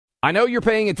I know you're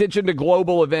paying attention to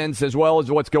global events as well as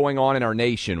what's going on in our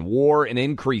nation. War and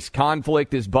increased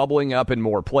conflict is bubbling up in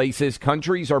more places.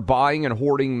 Countries are buying and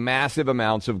hoarding massive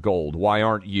amounts of gold. Why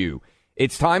aren't you?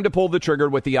 It's time to pull the trigger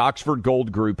with the Oxford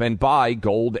Gold Group and buy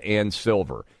gold and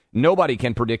silver. Nobody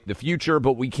can predict the future,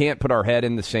 but we can't put our head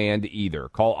in the sand either.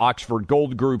 Call Oxford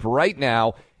Gold Group right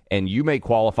now, and you may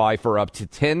qualify for up to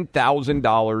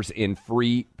 $10,000 in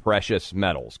free precious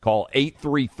metals. Call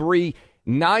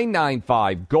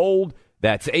 833-995-GOLD.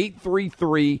 That's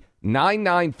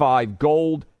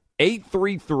 833-995-GOLD,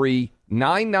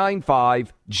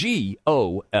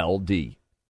 833-995-GOLD.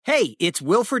 Hey, it's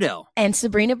Will Friedle. And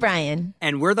Sabrina Bryan.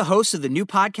 And we're the hosts of the new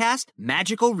podcast,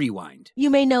 Magical Rewind. You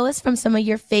may know us from some of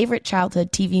your favorite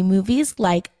childhood TV movies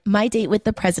like My Date with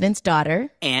the President's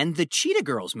Daughter. And the Cheetah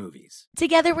Girls movies.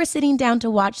 Together, we're sitting down to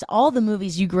watch all the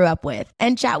movies you grew up with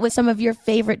and chat with some of your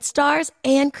favorite stars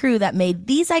and crew that made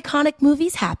these iconic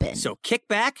movies happen. So kick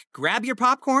back, grab your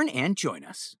popcorn, and join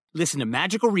us. Listen to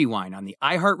Magical Rewind on the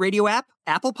iHeartRadio app,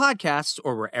 Apple Podcasts,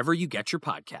 or wherever you get your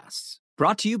podcasts.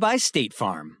 Brought to you by State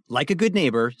Farm. Like a good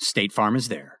neighbor, State Farm is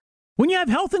there. When you have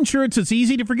health insurance, it's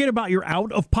easy to forget about your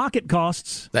out-of-pocket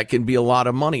costs. That can be a lot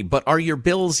of money, but are your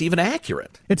bills even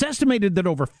accurate? It's estimated that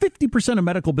over 50% of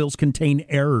medical bills contain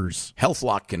errors.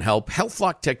 HealthLock can help.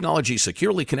 HealthLock technology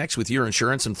securely connects with your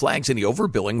insurance and flags any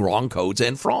overbilling, wrong codes,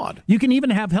 and fraud. You can even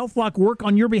have HealthLock work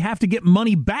on your behalf to get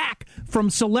money back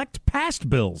from select past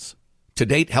bills. To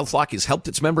date, HealthLock has helped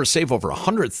its members save over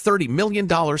 $130 million.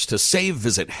 To save,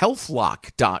 visit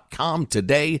healthlock.com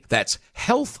today. That's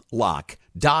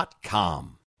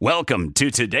healthlock.com. Welcome to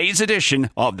today's edition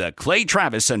of the Clay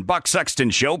Travis and Buck Sexton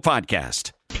Show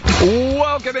podcast.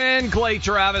 Welcome in, Clay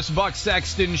Travis, Buck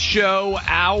Sexton Show,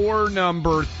 hour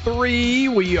number 3.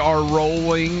 We are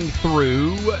rolling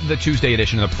through the Tuesday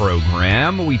edition of the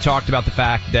program. We talked about the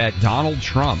fact that Donald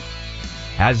Trump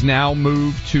has now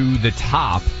moved to the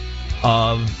top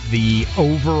of the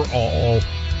overall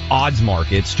odds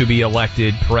markets to be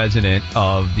elected president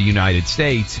of the United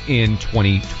States in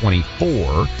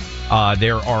 2024.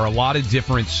 There are a lot of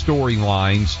different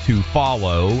storylines to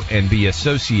follow and be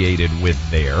associated with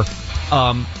there.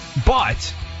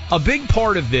 But a big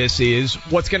part of this is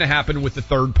what's going to happen with the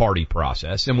third party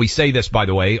process. And we say this, by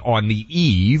the way, on the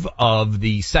eve of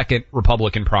the second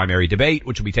Republican primary debate,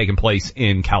 which will be taking place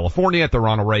in California at the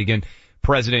Ronald Reagan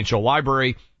Presidential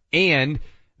Library, and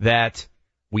that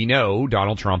we know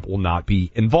Donald Trump will not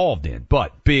be involved in.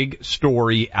 But big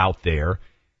story out there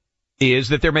is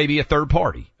that there may be a third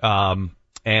party.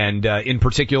 In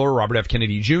particular, Robert F.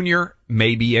 Kennedy Jr.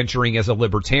 may be entering as a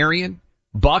libertarian.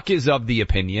 Buck is of the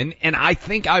opinion, and I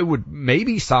think I would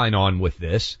maybe sign on with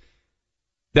this,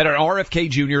 that an RFK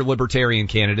Jr. libertarian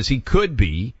candidacy could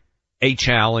be a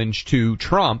challenge to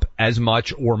Trump as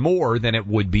much or more than it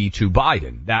would be to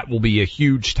Biden. That will be a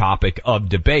huge topic of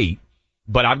debate.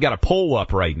 But I've got a poll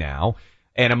up right now,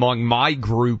 and among my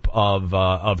group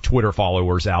of Twitter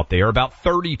followers out there, about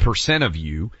 30% of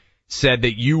you said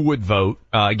that you would vote.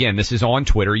 Again, this is on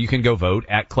Twitter. You can go vote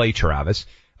at Clay Travis.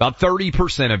 About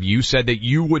 30% of you said that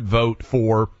you would vote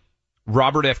for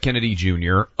Robert F. Kennedy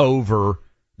Jr. over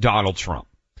Donald Trump.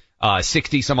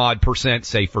 60 some odd percent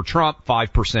say for Trump,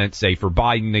 5% say for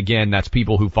Biden. Again, that's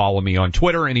people who follow me on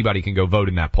Twitter. Anybody can go vote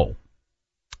in that poll.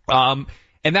 And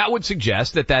that would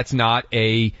suggest that that's not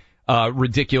a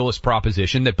ridiculous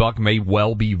proposition, that Buck may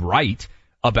well be right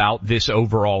about this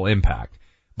overall impact.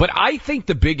 But I think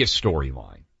the biggest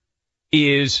storyline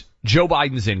is Joe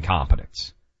Biden's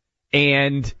incompetence.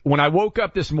 And when I woke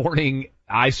up this morning,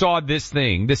 I saw this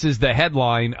thing. This is the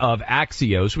headline of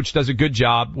Axios, which does a good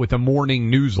job with a morning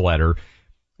newsletter.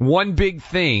 One big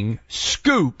thing,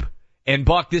 scoop. And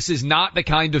Buck, this is not the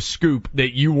kind of scoop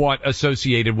that you want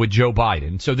associated with Joe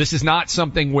Biden. So this is not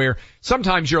something where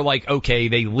sometimes you're like, okay,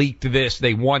 they leaked this,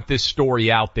 they want this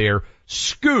story out there.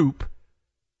 Scoop,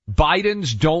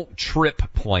 Biden's don't trip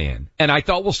plan. And I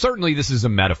thought, well, certainly this is a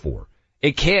metaphor.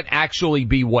 It can't actually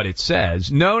be what it says.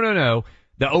 No.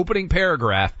 The opening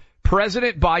paragraph,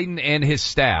 President Biden and his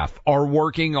staff are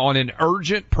working on an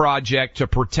urgent project to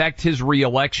protect his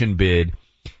reelection bid,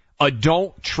 a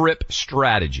don't trip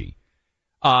strategy.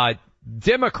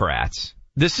 Democrats,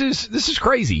 this is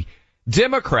crazy.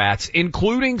 Democrats,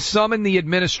 including some in the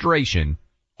administration,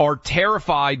 are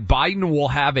terrified Biden will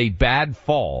have a bad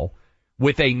fall,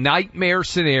 with a nightmare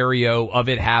scenario of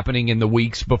it happening in the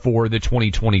weeks before the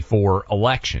 2024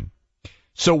 election.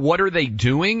 So what are they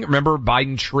doing? Remember,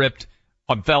 Biden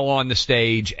fell on the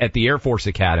stage at the Air Force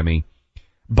Academy.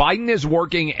 Biden is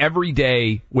working every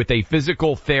day with a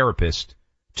physical therapist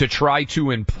to try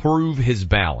to improve his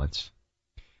balance.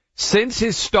 Since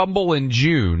his stumble in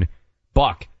June,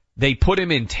 Buck, they put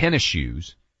him in tennis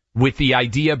shoes, with the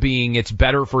idea being it's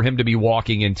better for him to be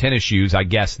walking in tennis shoes, I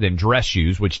guess, than dress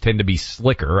shoes, which tend to be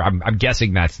slicker. I'm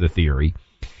guessing that's the theory.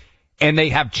 And they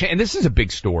have, and this is a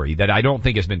big story that I don't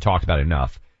think has been talked about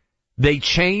enough. They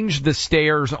changed the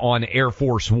stairs on Air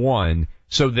Force One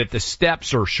so that the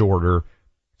steps are shorter,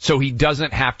 so he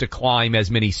doesn't have to climb as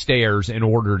many stairs in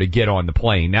order to get on the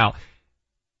plane. Now,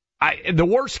 the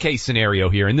worst case scenario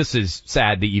here, and this is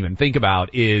sad to even think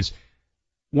about, is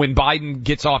when Biden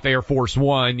gets off Air Force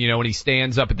One, and he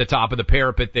stands up at the top of the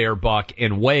parapet there, Buck,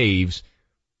 and waves,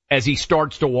 as he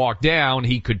starts to walk down,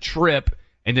 he could trip,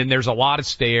 and then there's a lot of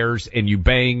stairs, and you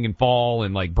bang and fall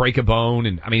and like break a bone,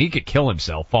 and he could kill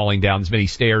himself falling down as many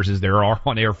stairs as there are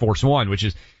on Air Force One, which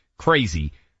is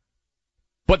crazy.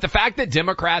 But the fact that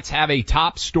Democrats have a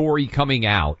top story coming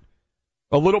out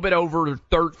a little bit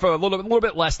for a little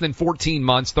bit less than 13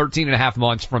 and a half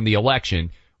months from the election,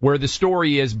 where the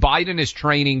story is Biden is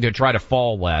training to try to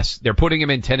fall less. They're putting him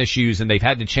in tennis shoes, and they've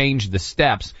had to change the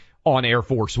steps on Air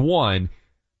Force One.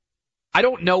 I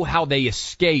don't know how they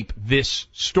escape this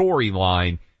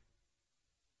storyline,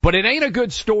 but it ain't a good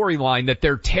storyline that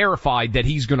they're terrified that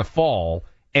he's going to fall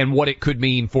and what it could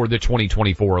mean for the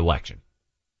 2024 election.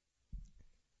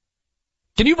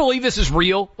 Can you believe this is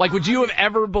real? Like, would you have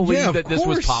ever believed that this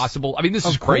was possible? This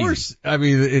is crazy. Of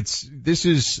course. This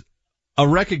is a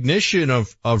recognition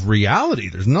of reality.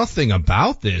 There's nothing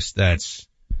about this that's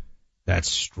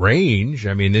strange.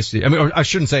 I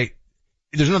shouldn't say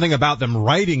there's nothing about them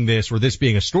writing this or this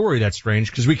being a story that's strange,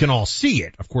 because we can all see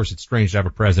it. Of course, it's strange to have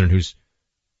a president who's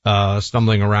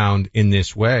stumbling around in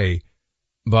this way.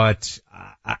 But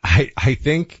I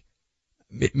think,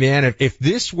 man, if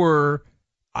this were,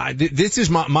 this is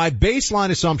my baseline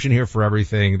assumption here for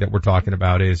everything that we're talking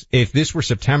about is if this were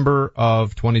September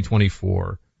of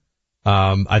 2024,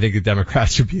 I think the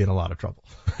Democrats would be in a lot of trouble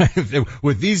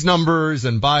with these numbers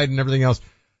and Biden and everything else.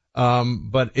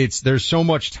 But there's so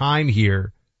much time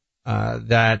here,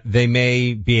 that they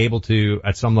may be able to,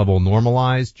 at some level,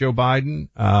 normalize Joe Biden,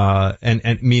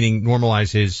 and meaning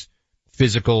normalize his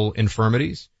physical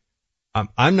infirmities.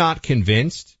 I'm not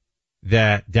convinced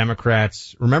that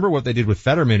Democrats, remember what they did with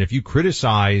Fetterman. If you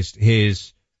criticized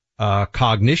his,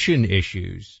 cognition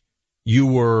issues, you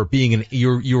were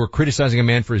you were criticizing a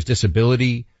man for his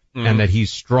disability, and that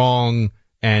he's strong,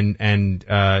 and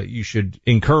you should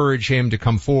encourage him to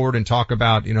come forward and talk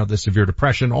about, the severe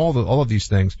depression, all of these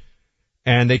things.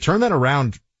 And they turned that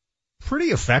around pretty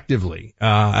effectively,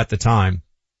 at the time.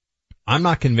 I'm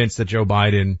not convinced that Joe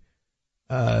Biden,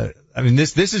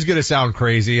 this is going to sound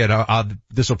crazy, and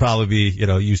this will probably be,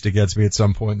 used against me at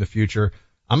some point in the future.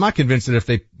 I'm not convinced that if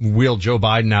they wheel Joe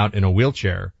Biden out in a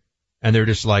wheelchair and they're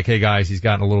just like, hey guys, he's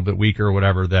gotten a little bit weaker or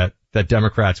whatever, that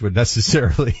Democrats would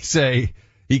necessarily say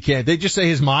he can't. They just say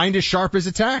his mind is sharp as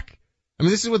a tack.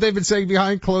 This is what they've been saying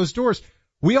behind closed doors.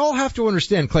 We all have to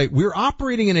understand, Clay, we're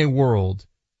operating in a world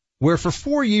where for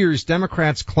 4 years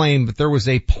Democrats claimed that there was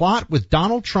a plot with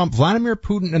Donald Trump, Vladimir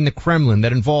Putin, and the Kremlin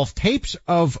that involved tapes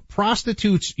of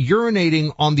prostitutes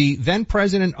urinating on the then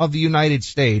president of the United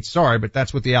States. Sorry, but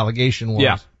that's what the allegation was.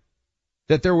 Yeah.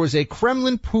 That there was a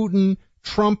Kremlin, Putin,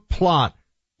 Trump plot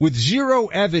with zero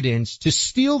evidence to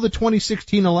steal the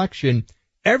 2016 election.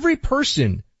 Every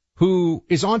person who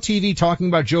is on TV talking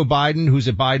about Joe Biden, who's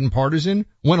a Biden partisan,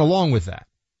 went along with that.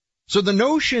 So the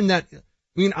notion that,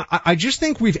 I just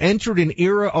think we've entered an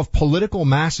era of political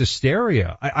mass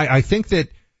hysteria. I think that,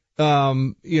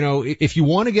 if you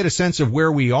want to get a sense of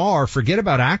where we are, forget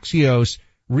about Axios,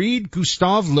 read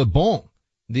Gustave Le Bon,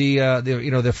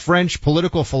 the French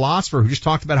political philosopher who just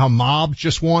talked about how mobs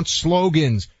just want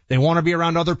slogans. They want to be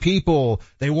around other people.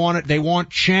 They want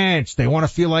chants. They want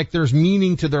to feel like there's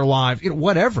meaning to their lives,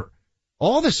 whatever.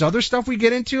 All this other stuff we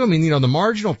get into, the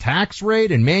marginal tax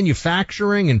rate and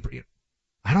manufacturing, and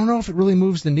I don't know if it really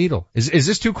moves the needle. Is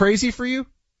this too crazy for you?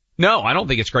 No, I don't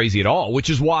think it's crazy at all, which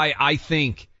is why I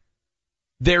think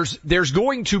there's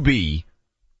going to be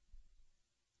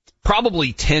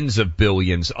probably tens of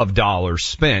billions of dollars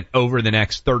spent over the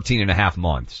next 13 and a half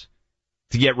months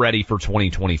to get ready for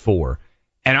 2024.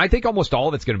 And I think almost all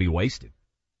of it's going to be wasted,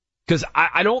 because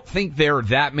I don't think there are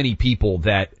that many people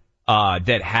that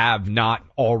have not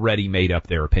already made up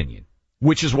their opinion,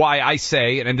 which is why I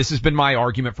say, and this has been my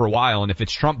argument for a while, and if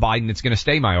it's Trump Biden, it's going to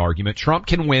stay my argument. Trump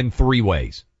can win three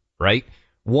ways, right?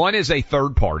 One is a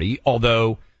third party,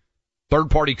 although third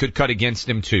party could cut against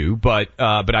him too, but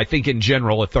I think in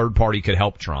general a third party could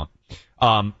help Trump.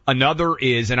 Another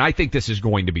is, and I think this is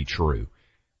going to be true,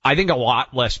 I think a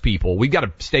lot less people, we've got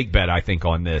a stake bet, I think,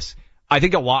 on this. I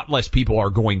think a lot less people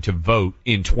are going to vote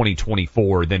in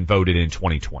 2024 than voted in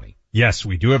 2020. Yes,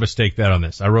 we do have a stake bet on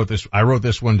this. I wrote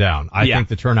this one down. I think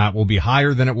the turnout will be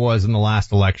higher than it was in the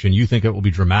last election. You think it will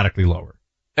be dramatically lower?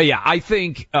 Yeah, I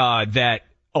think that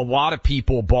a lot of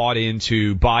people bought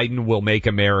into Biden will make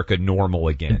America normal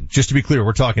again. Just to be clear,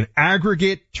 we're talking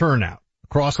aggregate turnout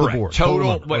across the board.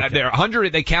 Total. Okay.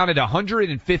 They counted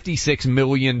 156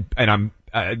 million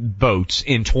votes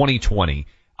in 2020.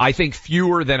 I think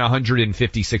fewer than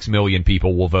 156 million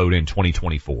people will vote in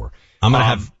 2024. I'm going to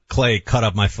have Clay cut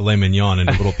up my filet mignon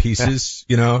into little pieces,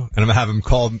 and I'm going to have him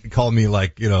call me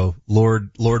like,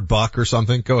 Lord Buck or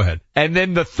something. Go ahead. And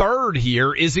then the third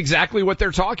here is exactly what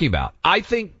they're talking about. I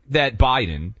think that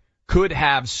Biden could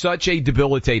have such a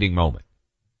debilitating moment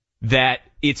that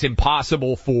it's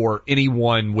impossible for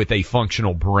anyone with a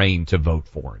functional brain to vote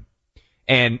for him.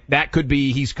 And that could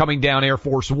be he's coming down Air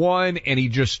Force One and he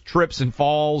just trips and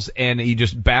falls and he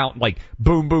just like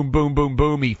boom, boom, boom, boom,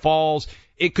 boom, he falls.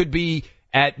 It could be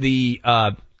at the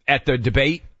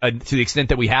debate, to the extent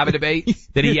that we have a debate,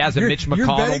 that he has a Mitch McConnell you're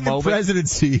betting moment. The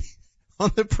presidency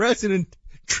on the president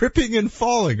tripping and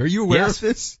falling. Are you aware of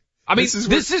this? I mean,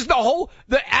 this is the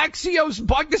Axios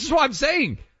bug. This is what I'm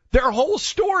saying. Their whole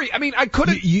story. I mean, I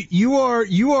couldn't. You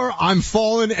are, I'm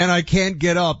falling and I can't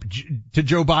get up to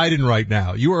Joe Biden right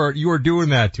now. You are doing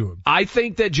that to him. I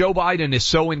think that Joe Biden is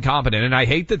so incompetent, and I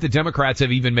hate that the Democrats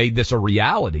have even made this a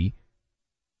reality.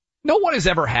 No one has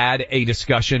ever had a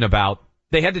discussion about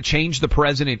they had to change the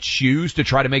president's shoes to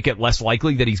try to make it less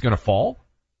likely that he's going to fall.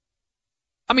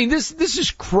 I mean, this is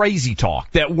crazy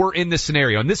talk that we're in this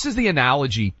scenario. And this is the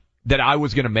analogy that I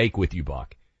was going to make with you,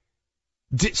 Buck.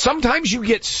 Sometimes you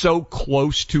get so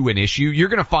close to an issue, you're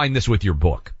going to find this with your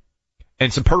book. And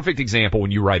it's a perfect example when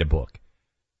you write a book.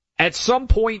 At some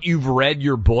point, you've read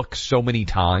your book so many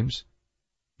times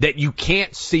that you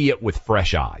can't see it with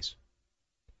fresh eyes.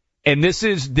 And this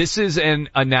is an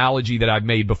analogy that I've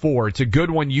made before. It's a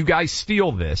good one. You guys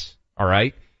steal this, all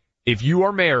right? If you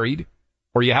are married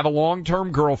or you have a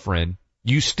long-term girlfriend,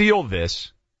 you steal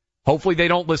this. Hopefully they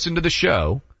don't listen to the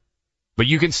show, but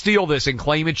you can steal this and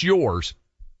claim it's yours.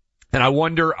 And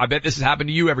I bet this has happened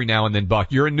to you every now and then,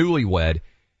 Buck. You're a newlywed.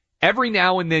 Every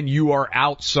now and then you are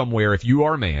out somewhere. If you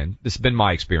are a man, this has been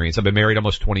my experience. I've been married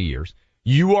almost 20 years.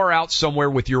 You are out somewhere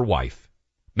with your wife.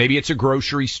 Maybe it's a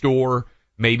grocery store.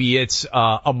 Maybe it's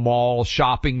a mall,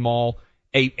 shopping mall,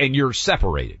 and you're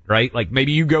separated, right? Like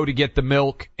maybe you go to get the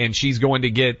milk and she's going to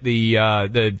get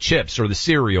the chips or the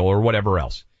cereal or whatever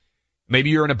else. Maybe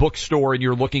you're in a bookstore and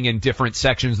you're looking in different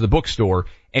sections of the bookstore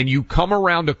and you come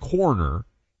around a corner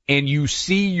and you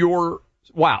see your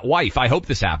wife. I hope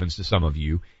this happens to some of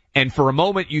you. And for a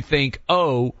moment you think,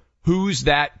 oh, who's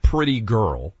that pretty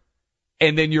girl?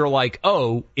 And then you're like,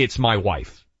 oh, it's my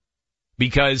wife.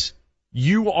 Because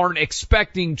you aren't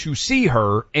expecting to see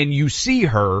her, and you see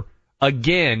her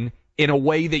again in a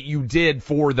way that you did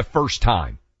for the first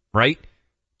time, right?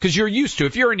 Because you're used to,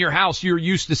 if you're in your house, you're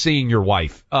used to seeing your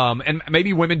wife. And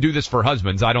maybe women do this for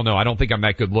husbands. I don't know. I don't think I'm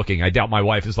that good looking. I doubt my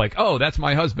wife is like, oh, that's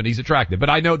my husband. He's attractive. But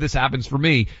I know this happens for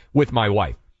me with my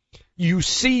wife. You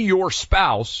see your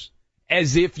spouse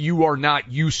as if you are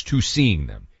not used to seeing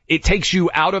them. It takes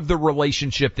you out of the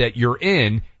relationship that you're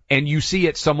in, and you see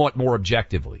it somewhat more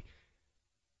objectively.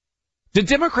 Do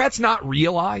Democrats not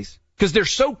realize, because they're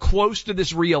so close to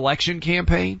this re-election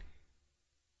campaign,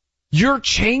 you're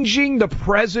changing the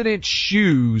president's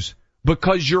shoes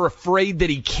because you're afraid that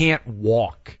he can't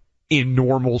walk in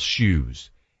normal shoes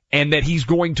and that he's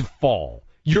going to fall.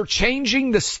 You're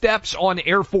changing the steps on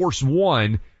Air Force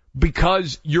One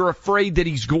because you're afraid that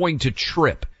he's going to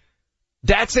trip.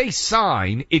 That's a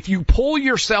sign, if you pull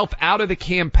yourself out of the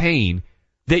campaign,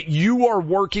 that you are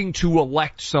working to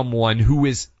elect someone who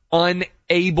is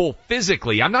unable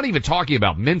physically, I'm not even talking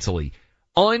about mentally,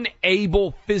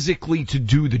 unable physically to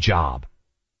do the job.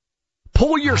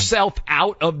 Pull yourself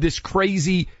out of this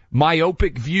crazy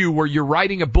myopic view where you're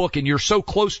writing a book and you're so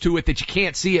close to it that you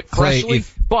can't see it freshly.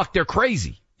 Buck, they're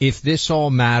crazy. If this all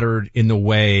mattered in the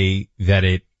way that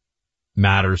it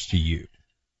matters to you,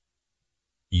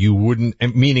 you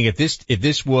wouldn't, meaning if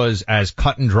this was as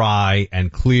cut and dry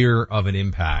and clear of an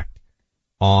impact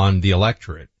on the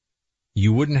electorate,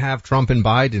 you wouldn't have Trump and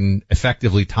Biden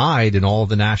effectively tied in all of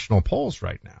the national polls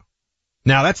right now.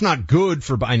 Now, that's not good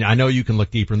for Biden. I know you can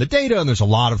look deeper in the data, and there's a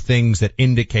lot of things that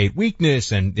indicate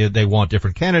weakness, and they want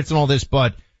different candidates and all this,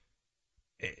 but,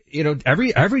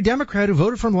 every Democrat who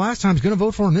voted for him last time is going to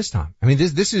vote for him this time. I mean,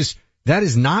 that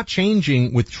is not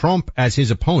changing with Trump as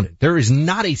his opponent. There is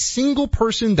not a single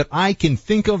person that I can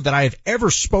think of that I have ever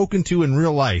spoken to in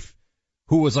real life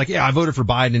who was like, yeah, I voted for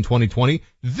Biden in 2020.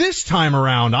 This time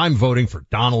around, I'm voting for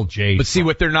Donald J. But see,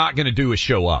 what they're not going to do is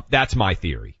show up. That's my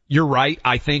theory. You're right.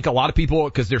 I think a lot of people,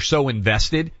 because they're so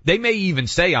invested, they may even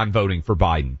say I'm voting for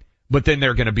Biden, but then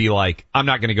they're going to be like, I'm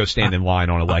not going to go stand in line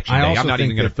on election day. I'm not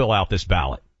even going to fill out this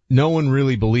ballot. No one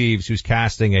really believes who's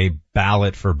casting a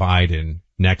ballot for Biden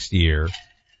next year.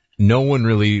 No one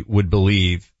really would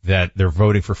believe that they're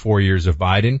voting for 4 years of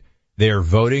Biden. They are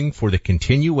voting for the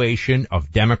continuation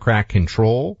of Democrat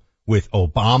control with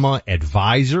Obama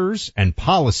advisors and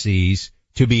policies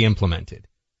to be implemented.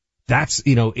 That's,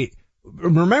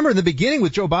 remember in the beginning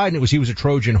with Joe Biden, he was a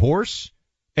Trojan horse,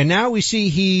 and now we see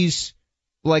he's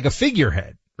like a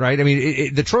figurehead, right? I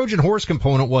mean, the Trojan horse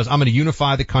component was, I'm going to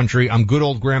unify the country. I'm good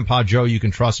old Grandpa Joe. You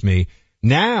can trust me.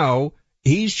 Now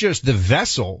he's just the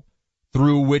vessel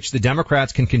through which the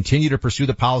Democrats can continue to pursue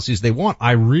the policies they want.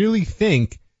 I really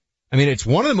think, it's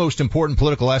one of the most important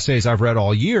political essays I've read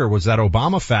all year was that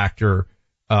Obama Factor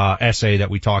essay that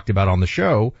we talked about on the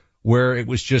show, where it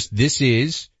was just, this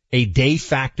is a de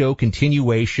facto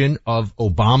continuation of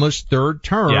Obama's third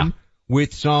term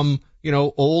with some,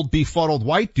 old befuddled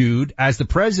white dude as the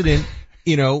president,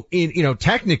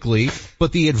 technically,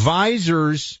 but the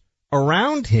advisors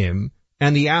around him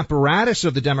and the apparatus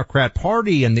of the Democrat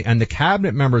Party and the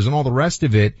cabinet members and all the rest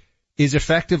of it is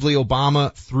effectively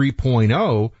Obama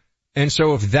 3.0. And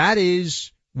so if that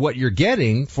is what you're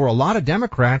getting for a lot of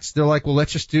Democrats, they're like, well,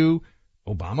 let's just do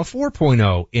Obama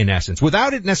 4.0 in essence,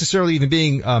 without it necessarily even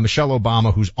being Michelle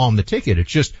Obama who's on the ticket.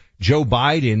 It's just Joe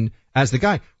Biden as the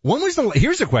guy.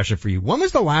 Here's a question for you. When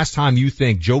was the last time you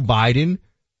think Joe Biden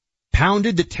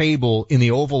pounded the table in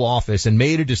the Oval Office and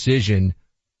made a decision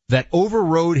that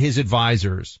overrode his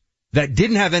advisors that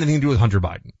didn't have anything to do with Hunter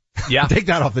Biden? Yeah. Take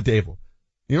that off the table.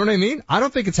 You know what I mean? I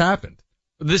don't think it's happened.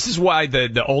 This is why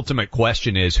the ultimate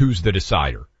question is, who's the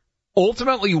decider?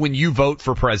 Ultimately, when you vote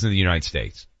for President of the United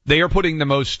States, they are putting the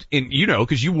most in,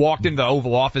 because you walked into the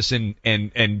Oval Office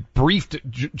and briefed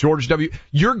George W.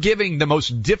 You're giving the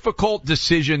most difficult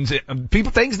decisions,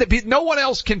 things that no one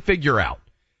else can figure out.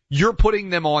 You're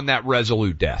putting them on that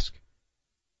Resolute desk.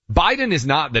 Biden is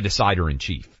not the decider in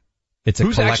chief.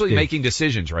 Who's actually making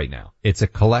decisions right now? It's a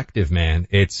collective, man.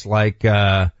 It's like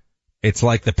the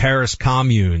Paris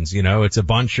communes, it's a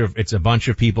bunch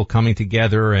of people coming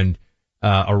together and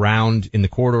around in the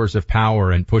corridors of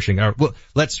power and pushing. Well,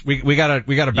 we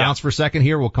gotta bounce for a second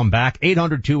here. We'll come back.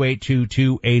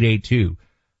 800-282-2882.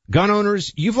 Gun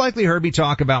owners, you've likely heard me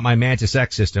talk about my Mantis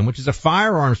X system, which is a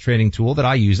firearms training tool that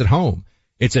I use at home.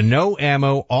 It's a no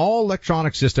ammo, all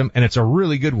electronic system, and it's a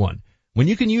really good one. When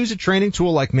you can use a training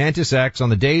tool like Mantis X on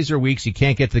the days or weeks you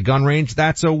can't get to the gun range,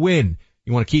 that's a win.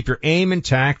 You want to keep your aim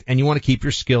intact and you want to keep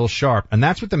your skills sharp. And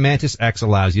that's what the Mantis X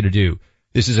allows you to do.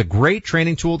 This is a great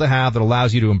training tool to have that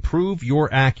allows you to improve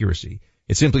your accuracy.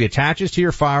 It simply attaches to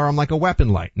your firearm like a weapon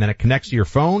light, and then it connects to your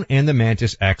phone and the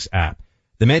Mantis X app.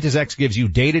 The Mantis X gives you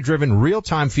data-driven,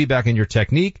 real-time feedback on your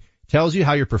technique, tells you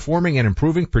how you're performing and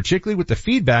improving, particularly with the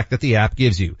feedback that the app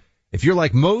gives you. If you're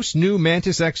like most new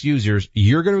Mantis X users,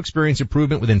 you're going to experience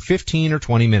improvement within 15 or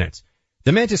 20 minutes.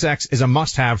 The Mantis X is a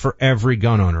must-have for every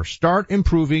gun owner. Start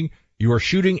improving your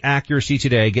shooting accuracy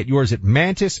today. Get yours at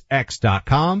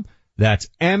MantisX.com. That's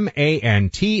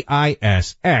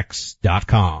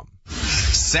MantisX.com.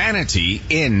 Sanity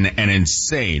in an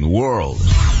insane world.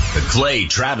 The Clay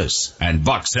Travis and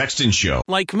Buck Sexton Show.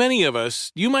 Like many of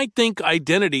us, you might think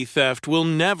identity theft will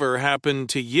never happen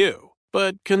to you.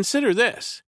 But consider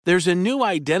this. There's a new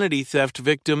identity theft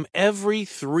victim every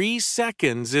 3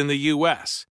 seconds in the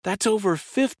U.S. That's over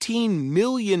 15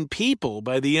 million people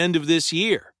by the end of this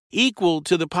year, equal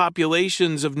to the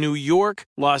populations of New York,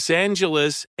 Los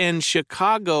Angeles, and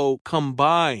Chicago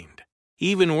combined.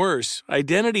 Even worse,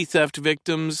 identity theft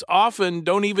victims often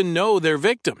don't even know they're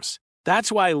victims.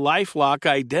 That's why LifeLock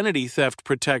Identity Theft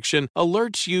Protection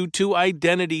alerts you to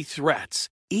identity threats,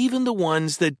 even the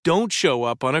ones that don't show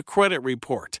up on a credit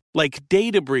report, like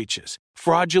data breaches,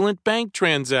 fraudulent bank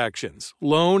transactions,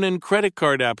 loan and credit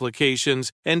card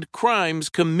applications, and crimes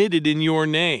committed in your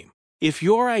name. If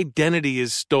your identity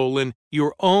is stolen,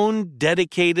 your own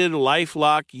dedicated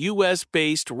LifeLock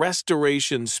U.S.-based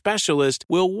restoration specialist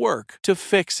will work to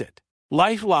fix it.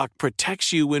 LifeLock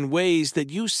protects you in ways that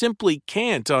you simply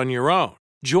can't on your own.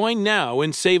 Join now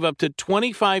and save up to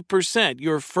 25%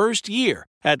 your first year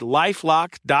at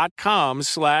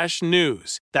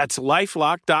LifeLock.com/news. That's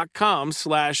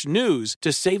LifeLock.com/news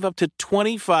to save up to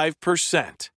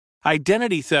 25%.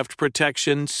 Identity theft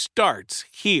protection starts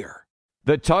here.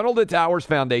 The Tunnel to Towers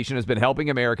Foundation has been helping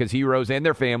America's heroes and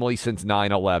their families since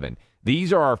 9/11.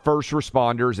 These are our first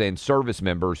responders and service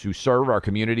members who serve our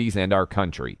communities and our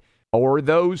country. or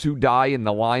those who die in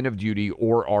the line of duty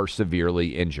or are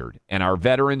severely injured. And our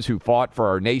veterans who fought for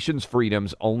our nation's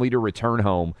freedoms only to return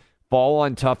home, fall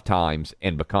on tough times,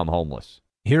 and become homeless.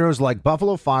 Heroes like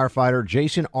Buffalo firefighter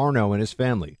Jason Arno and his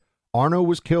family. Arno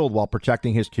was killed while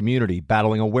protecting his community,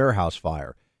 battling a warehouse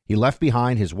fire. He left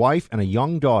behind his wife and a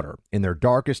young daughter. In their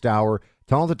darkest hour,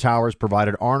 Tunnel to Towers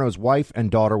provided Arno's wife and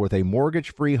daughter with a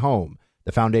mortgage-free home.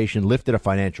 The foundation lifted a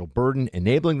financial burden,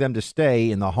 enabling them to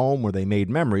stay in the home where they made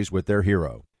memories with their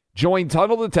hero. Join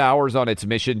Tunnel to Towers on its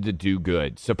mission to do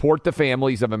good. Support the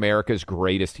families of America's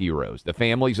greatest heroes, the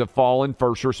families of fallen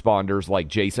first responders like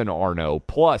Jason Arno,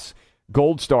 plus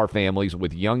Gold Star families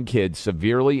with young kids,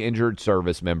 severely injured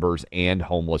service members, and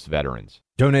homeless veterans.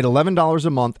 Donate $11 a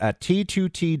month at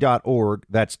T2T.org.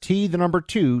 That's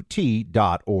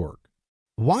T2T.org.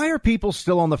 Why are people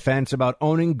still on the fence about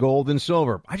owning gold and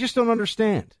silver? I just don't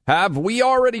understand. Have we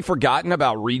already forgotten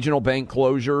about regional bank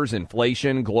closures,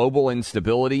 inflation, global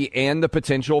instability, and the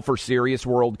potential for serious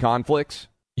world conflicts?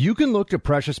 You can look to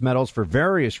precious metals for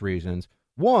various reasons.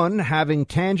 1, having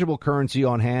tangible currency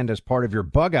on hand as part of your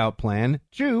bug-out plan.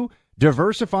 2,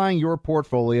 diversifying your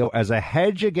portfolio as a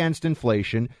hedge against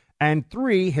inflation. And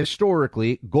 3,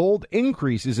 historically, gold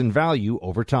increases in value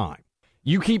over time.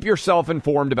 You keep yourself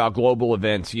informed about global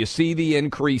events. You see the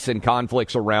increase in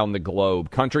conflicts around the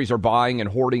globe. Countries are buying and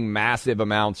hoarding massive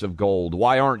amounts of gold.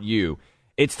 Why aren't you?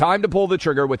 It's time to pull the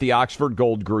trigger with the Oxford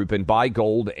Gold Group and buy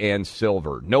gold and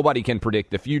silver. Nobody can predict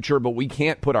the future, but we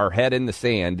can't put our head in the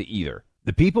sand either.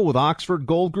 The people with Oxford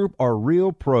Gold Group are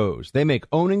real pros. They make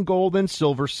owning gold and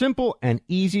silver simple and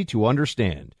easy to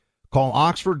understand. Call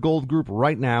Oxford Gold Group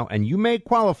right now, and you may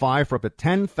qualify for up to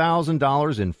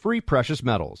 $10,000 in free precious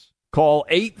metals. Call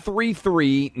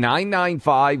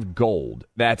 833-995-GOLD.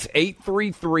 That's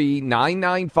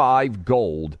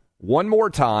 833-995-GOLD. One more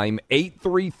time,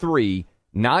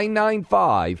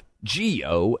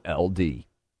 833-995-GOLD.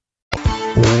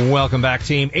 Welcome back,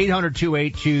 team.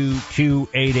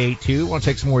 800-282-2882. I want to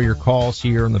take some more of your calls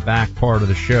here in the back part of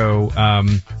the show.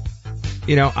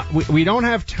 We don't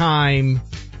have time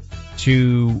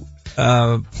to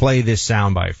play this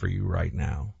soundbite for you right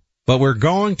now. But we're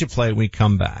going to play when we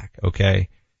come back, okay?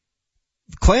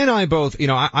 Clay and I both,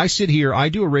 I sit here, I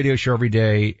do a radio show every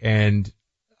day, and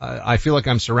I feel like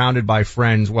I'm surrounded by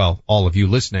friends, well, all of you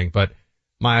listening, but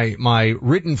my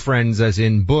written friends, as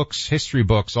in books, history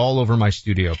books, all over my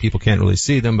studio. People can't really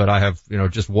see them, but I have,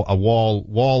 just a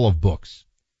wall of books.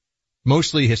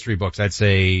 Mostly history books. I'd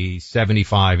say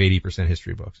 75-80%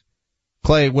 history books.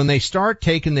 Clay, when they start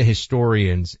taking the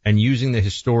historians and using the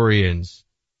historians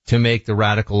to make the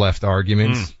radical left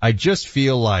arguments, I just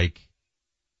feel like,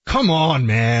 come on,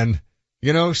 man.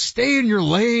 Stay in your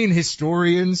lane,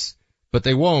 historians. But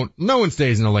they won't. No one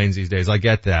stays in the lanes these days. I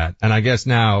get that. And I guess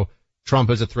now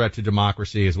Trump is a threat to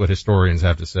democracy is what historians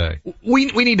have to say. We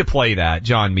need to play that,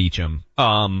 John Meacham,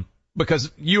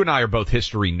 because you and I are both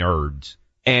history nerds.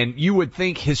 And you would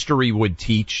think history would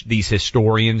teach these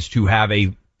historians to have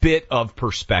a bit of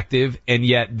perspective, and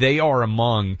yet they are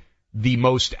among the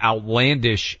most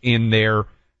outlandish in their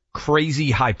crazy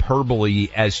hyperbole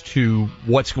as to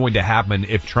what's going to happen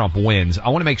if Trump wins. I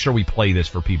want to make sure we play this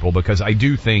for people because I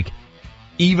do think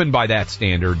even by that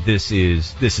standard, this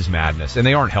is madness, and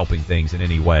they aren't helping things in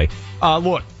any way.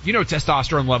 Look,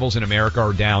 testosterone levels in America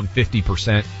are down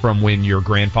 50% from when your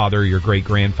grandfather or your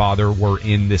great-grandfather were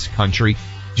in this country.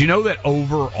 Do you know that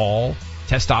overall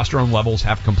testosterone levels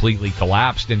have completely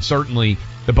collapsed? And certainly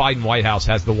the Biden White House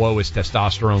has the lowest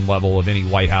testosterone level of any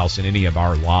White House in any of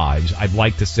our lives. I'd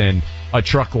like to send a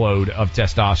truckload of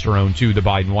testosterone to the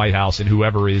Biden White House and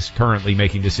whoever is currently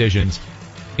making decisions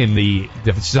in the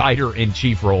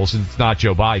decider-in-chief roles, and it's not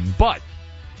Joe Biden. But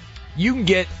you can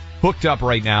get hooked up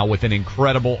right now with an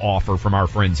incredible offer from our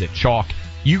friends at Chalk.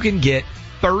 You can get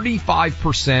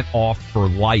 35% off for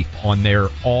life on their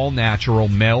all-natural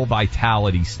male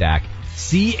vitality stack.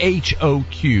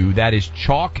 CHOQ, that is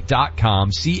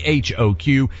chalk.com,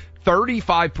 CHOQ,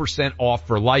 35% off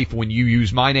for life when you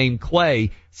use my name,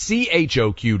 Clay,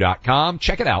 CHOQ.com.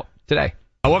 Check it out today.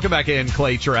 Welcome back in,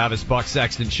 Clay Travis, Buck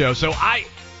Sexton Show. So I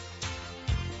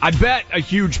bet a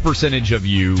huge percentage of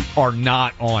you are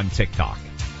not on TikTok.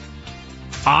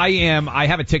 I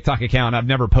have a TikTok account. I've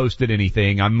never posted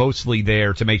anything. I'm mostly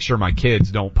there to make sure my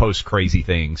kids don't post crazy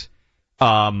things.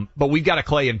 But we've got a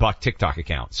Clay and Buck TikTok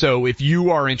account. So if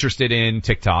you are interested in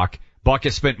TikTok, Buck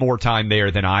has spent more time there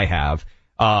than I have.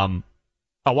 A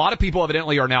lot of people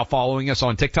evidently are now following us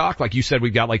on TikTok. Like you said,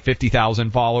 we've got like 50,000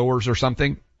 followers or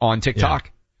something on TikTok.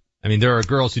 Yeah. I mean, there are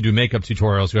girls who do makeup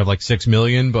tutorials who have like 6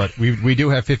 million, but we do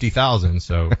have 50,000,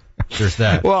 so. There's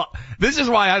that. Well, this is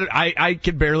why I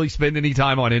can barely spend any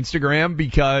time on Instagram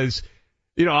because,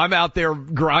 I'm out there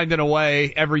grinding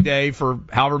away every day for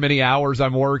however many hours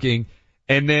I'm working.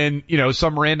 And then,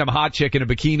 some random hot chick in a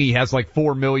bikini has like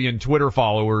 4 million Twitter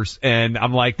followers. And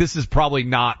I'm like, this is probably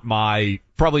not my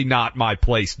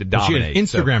place to dominate. She has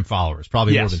Instagram followers,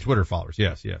 probably more than Twitter followers.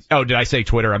 Yes. Oh, did I say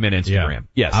Twitter? I meant Instagram.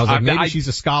 Yeah. Yes. I was like, maybe she's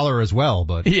a scholar as well,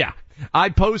 but. Yeah. I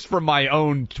post from my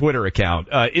own Twitter account.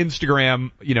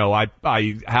 Instagram,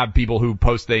 I have people who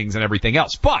post things and everything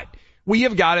else. But we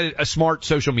have got a smart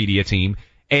social media team,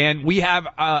 and we have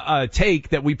a take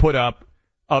that we put up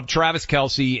of Travis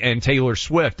Kelce and Taylor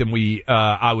Swift, and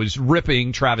I was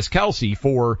ripping Travis Kelce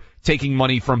for taking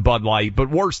money from Bud Light, but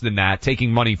worse than that,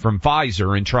 taking money from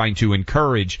Pfizer and trying to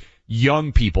encourage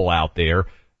young people out there,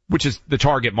 which is the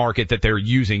target market that they're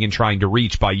using and trying to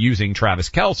reach by using Travis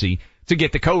Kelce to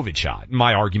get the COVID shot.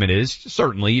 My argument is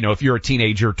certainly, if you're a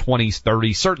teenager, 20s,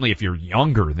 30s, certainly if you're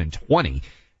younger than 20,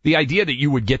 the idea that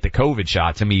you would get the COVID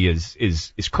shot to me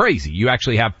is crazy. You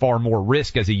actually have far more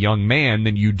risk as a young man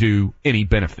than you do any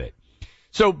benefit.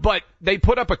 So, but they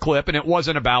put up a clip and it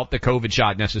wasn't about the COVID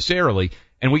shot necessarily.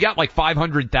 And we got like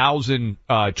 500,000,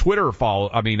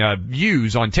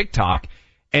 views on TikTok.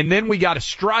 And then we got a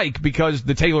strike because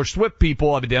the Taylor Swift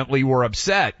people evidently were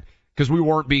upset because we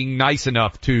weren't being nice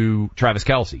enough to Travis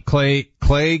Kelce.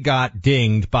 Clay got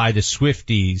dinged by the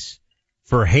Swifties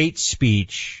for hate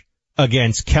speech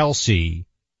against Kelce.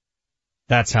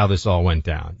 That's how this all went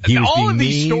down. All of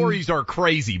these stories are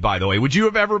crazy, by the way. Would you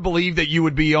have ever believed that you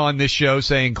would be on this show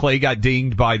saying Clay got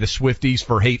dinged by the Swifties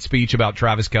for hate speech about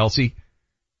Travis Kelce?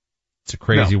 It's a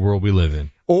crazy world we live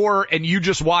in. And you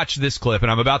just watched this clip,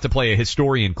 and I'm about to play a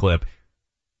historian clip.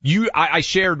 I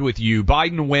shared with you,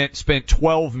 Biden spent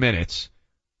 12 minutes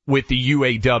with the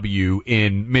UAW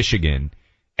in Michigan,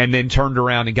 and then turned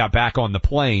around and got back on the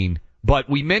plane. But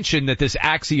we mentioned that this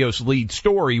Axios lead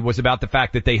story was about the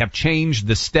fact that they have changed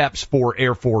the steps for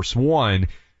Air Force One.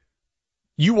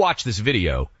 You watch this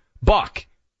video. Buck,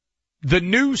 the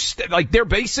new, they're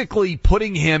basically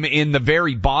putting him in the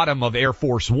very bottom of Air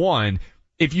Force One.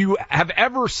 If you have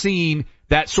ever seen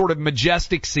that sort of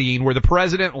majestic scene where the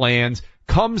president lands,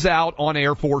 comes out on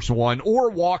Air Force One,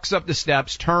 or walks up the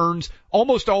steps, turns,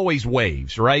 almost always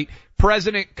waves, right?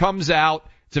 President comes out.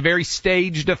 It's a very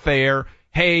staged affair.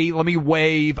 Hey, let me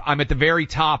wave. I'm at the very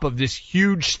top of this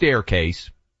huge staircase.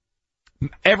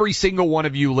 Every single one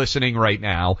of you listening right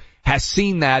now has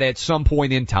seen that at some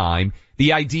point in time.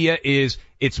 The idea is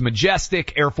it's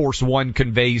majestic. Air Force One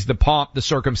conveys the pomp, the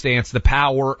circumstance, the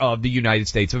power of the United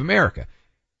States of America.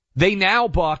 They now,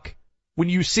 Buck, when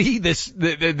you see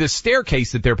the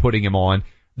staircase that they're putting him on,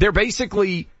 they're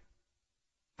basically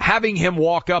having him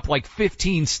walk up like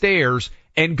 15 stairs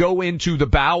and go into the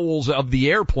bowels of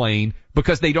the airplane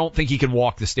because they don't think he can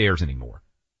walk the stairs anymore.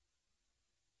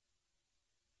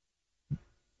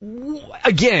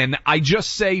 Again, I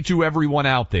just say to everyone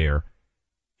out there,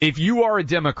 if you are a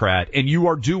Democrat and you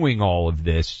are doing all of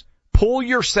this, pull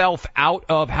yourself out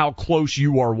of how close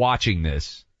you are watching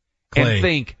this, Clay, and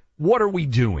think, what are we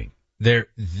doing?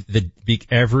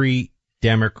 Every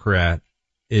Democrat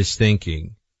is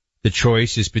thinking the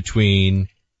choice is between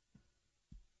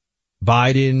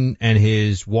Biden and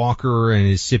his Walker and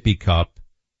his sippy cup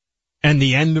and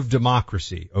the end of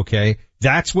democracy, okay?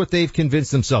 That's what they've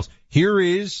convinced themselves. Here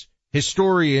is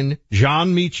historian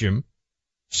John Meacham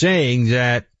saying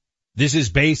that this is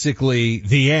basically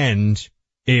the end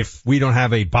if we don't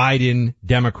have a Biden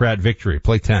Democrat victory.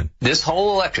 Play 10. This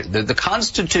whole election, the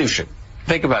Constitution,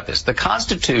 think about this. The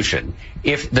Constitution,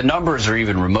 if the numbers are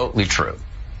even remotely true,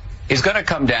 is going to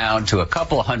come down to a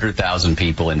couple of 100,000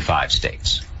 people in 5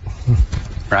 states.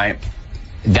 Right?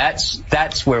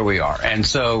 That's where we are. And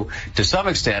so, to some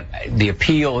extent, the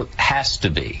appeal has to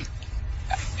be,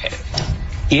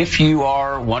 if you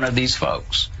are one of these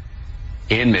folks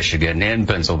in Michigan, in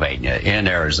Pennsylvania, in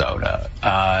Arizona,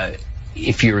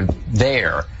 if you're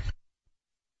there,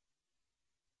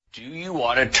 do you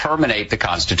want to terminate the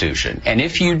Constitution? And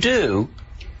if you do,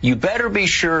 you better be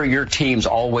sure your team's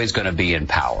always going to be in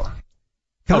power.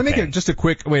 Can I make it just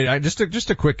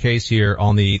a quick case here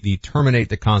on the terminate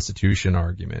the Constitution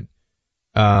argument?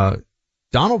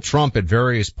 Donald Trump at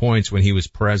various points when he was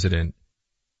president,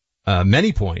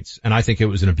 many points, and I think it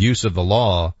was an abuse of the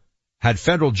law, had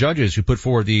federal judges who put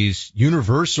forward these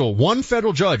universal, one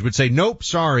federal judge would say, nope,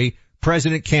 sorry,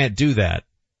 president can't do that.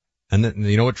 And then,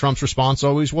 you know what Trump's response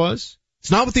always was?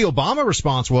 It's not what the Obama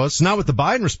response was. It's not what the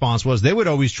Biden response was. They would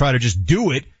always try to just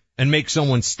do it and make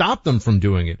someone stop them from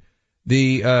doing it.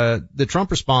 The Trump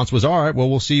response was, all right, well,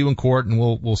 we'll see you in court and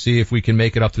we'll see if we can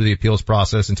make it up through the appeals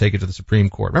process and take it to the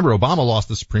Supreme Court. Remember, Obama lost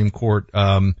the Supreme Court,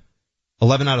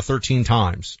 11 out of 13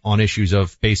 times on issues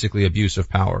of basically abuse of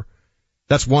power.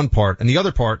 That's one part. And the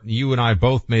other part, you and I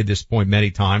both made this point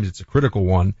many times, it's a critical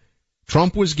one.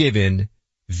 Trump was given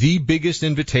the biggest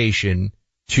invitation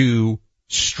to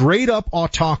straight up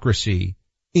autocracy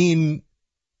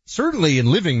certainly in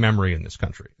living memory in this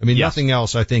country. I mean, Nothing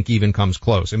else I think even comes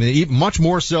close. I mean, much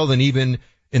more so than even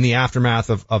in the aftermath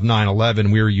of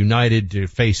 9/11, we were united to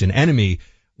face an enemy.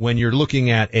 When you're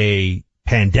looking at a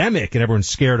pandemic and everyone's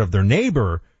scared of their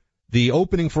neighbor, the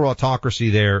opening for autocracy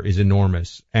there is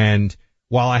enormous. And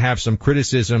while I have some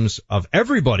criticisms of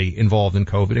everybody involved in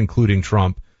COVID, including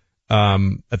Trump,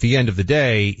 at the end of the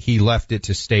day, he left it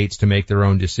to states to make their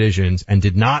own decisions and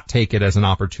did not take it as an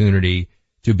opportunity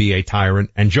to be a tyrant.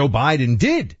 And Joe Biden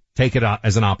did take it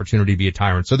as an opportunity to be a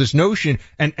tyrant. So this notion,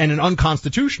 and an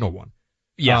unconstitutional one.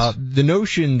 Yes. The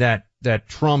notion that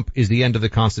Trump is the end of the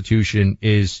Constitution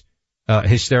is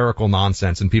hysterical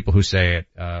nonsense, and people who say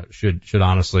it should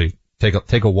honestly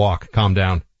take a walk, calm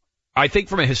down. I think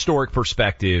from a historic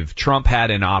perspective, Trump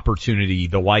had an opportunity,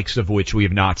 the likes of which we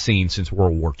have not seen since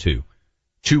World War II,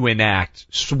 to enact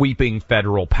sweeping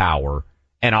federal power.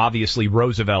 And obviously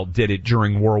Roosevelt did it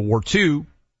during World War II,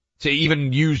 to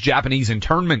even use Japanese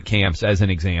internment camps as an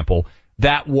example.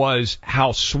 That was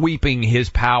how sweeping his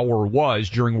power was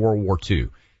during World War II.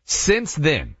 Since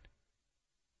then,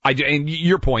 and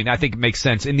your point, I think it makes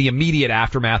sense. In the immediate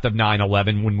aftermath of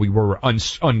 9/11, when we were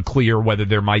unclear whether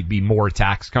there might be more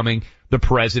attacks coming, the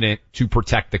president, to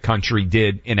protect the country,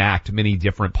 did enact many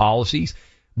different policies.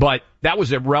 But that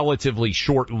was a relatively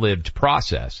short-lived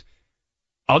process.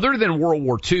 Other than World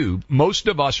War II, most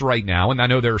of us right now, and I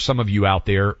know there are some of you out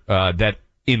there that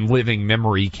in living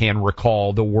memory can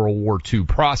recall the World War II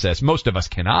process. Most of us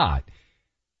cannot.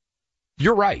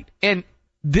 You're right. And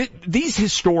these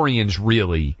historians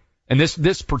really, and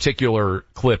this particular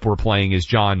clip we're playing is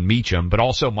John Meacham, but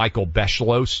also Michael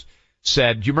Beschloss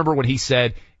said, do you remember when he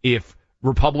said, if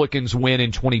Republicans win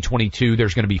in 2022,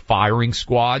 there's going to be firing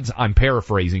squads? I'm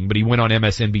paraphrasing, but he went on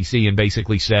MSNBC and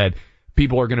basically said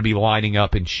people are going to be lining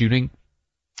up and shooting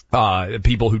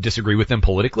people who disagree with them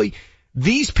politically.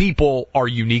 These people are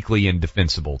uniquely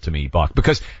indefensible to me, Buck,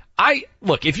 because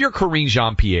look, if you're Karine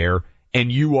Jean-Pierre and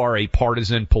you are a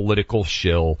partisan political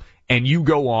shill and you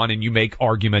go on and you make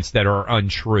arguments that are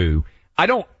untrue, I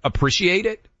don't appreciate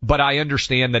it, but I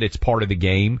understand that it's part of the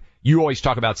game. You always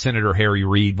talk about Senator Harry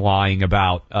Reid lying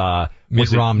about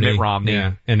Mitt Romney.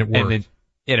 Yeah, and it worked.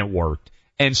 And it worked.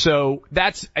 And so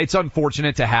it's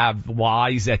unfortunate to have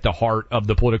lies at the heart of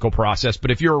the political process,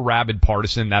 but if you're a rabid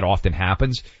partisan, that often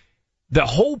happens. The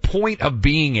whole point of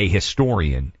being a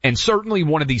historian, and certainly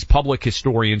one of these public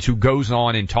historians who goes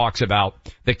on and talks about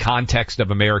the context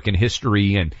of American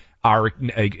history and our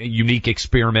unique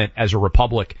experiment as a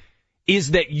republic,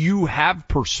 is that you have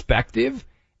perspective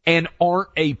and aren't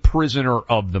a prisoner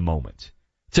of the moment.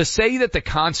 To say that the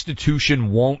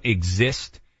Constitution won't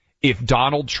exist if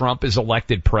Donald Trump is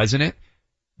elected president,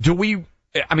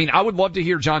 I would love to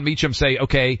hear John Meacham say,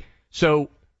 okay, so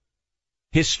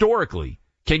historically,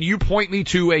 can you point me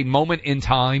to a moment in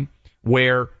time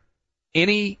where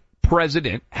any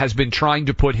president has been trying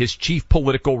to put his chief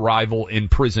political rival in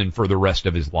prison for the rest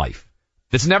of his life?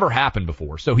 That's never happened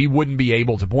before, so he wouldn't be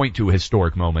able to point to a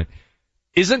historic moment.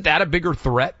 Isn't that a bigger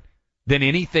threat than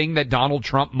anything that Donald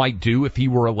Trump might do if he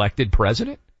were elected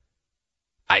president?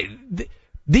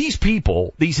 These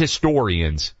people, these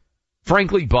historians,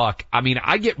 frankly, Buck,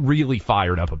 I get really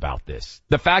fired up about this.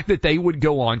 The fact that they would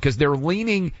go on, because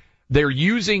they're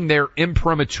using their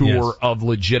imprimatur of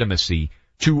legitimacy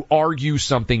to argue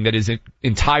something that is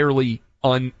entirely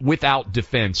without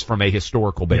defense from a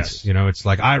historical basis. Yes, it's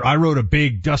like I wrote a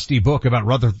big dusty book about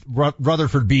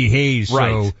Rutherford B. Hayes,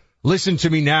 so listen to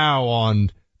me now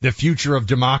on the future of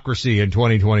democracy in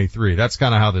 2023. That's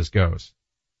kind of how this goes.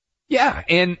 Yeah,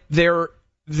 and they're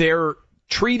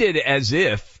treated as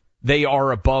if they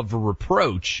are above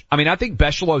reproach. I think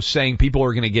Beschloss saying people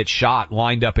are going to get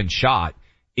lined up and shot.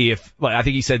 I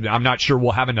think he said, I'm not sure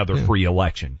we'll have another free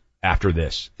election after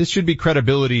this. This should be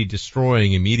credibility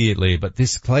destroying immediately, but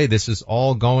this is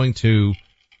all going to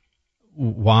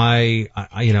why,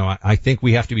 I think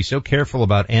we have to be so careful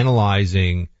about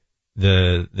analyzing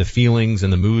the feelings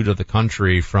and the mood of the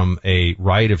country from a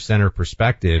right of center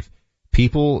perspective.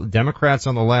 People, Democrats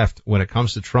on the left, when it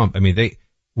comes to Trump,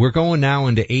 we're going now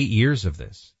into 8 years of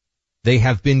this. They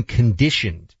have been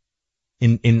conditioned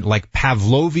in like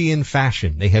Pavlovian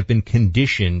fashion. They have been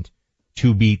conditioned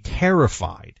to be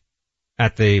terrified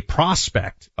at the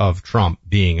prospect of Trump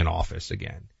being in office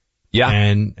again. Yeah.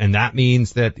 And that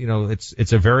means that,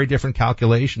 it's a very different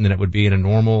calculation than it would be in a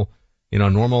normal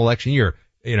election year.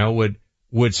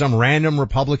 Would some random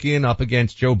Republican up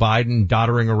against Joe Biden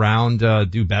doddering around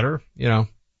do better? You know,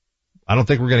 I don't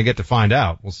think we're going to get to find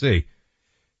out. We'll see.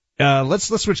 Let's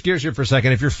switch gears here for a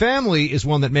second. If your family is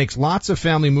one that makes lots of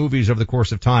family movies over the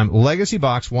course of time, Legacy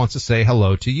Box wants to say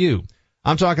hello to you.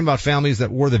 I'm talking about families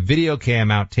that wore the video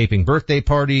cam out taping birthday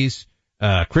parties,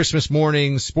 Christmas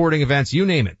mornings, sporting events, you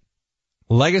name it.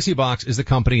 Legacy Box is the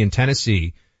company in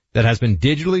Tennessee that has been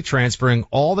digitally transferring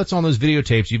all that's on those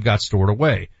videotapes you've got stored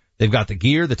away. They've got the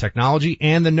gear, the technology,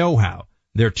 and the know-how.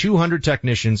 Their 200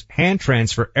 technicians hand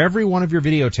transfer every one of your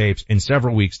videotapes in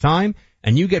several weeks' time,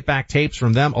 and you get back tapes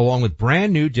from them along with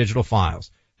brand new digital files.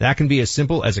 That can be as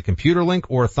simple as a computer link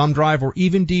or a thumb drive or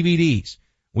even DVDs.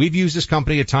 We've used this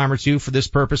company a time or two for this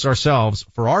purpose ourselves,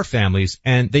 for our families,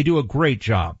 and they do a great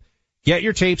job. Get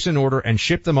your tapes in order and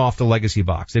ship them off the Legacy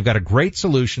Box. They've got a great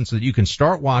solution so that you can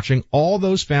start watching all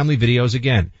those family videos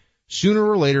again. Sooner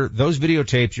or later, those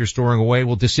videotapes you're storing away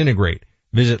will disintegrate.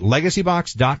 Visit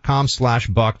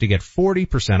legacybox.com/buck to get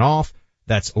 40% off.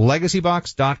 That's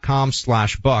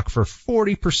legacybox.com/buck for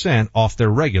 40% off their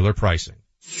regular pricing.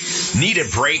 Need a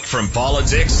break from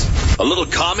politics? A little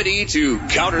comedy to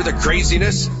counter the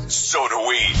craziness? So do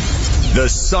we. The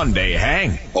Sunday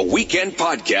Hang, a weekend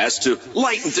podcast to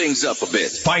lighten things up a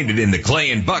bit. Find it in the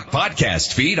Clay and Buck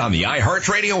podcast feed on the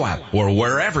iHeartRadio app or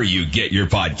wherever you get your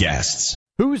podcasts.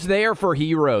 Who's there for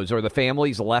heroes or the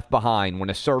families left behind when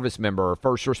a service member or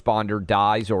first responder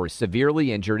dies or is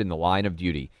severely injured in the line of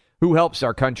duty? Who helps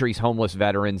our country's homeless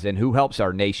veterans, and who helps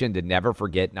our nation to never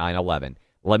forget 9/11?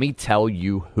 Let me tell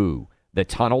you who. The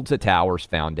Tunnel to Towers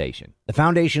Foundation. The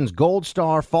Foundation's Gold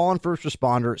Star, Fallen First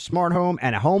Responder, Smart Home,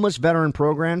 and Homeless Veteran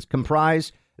programs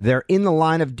comprise their In the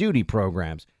Line of Duty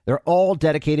programs. They're all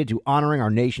dedicated to honoring our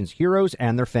nation's heroes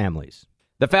and their families.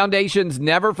 The Foundation's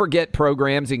Never Forget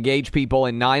programs engage people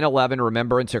in 9/11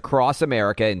 remembrance across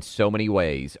America in so many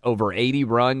ways. Over 80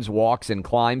 runs, walks, and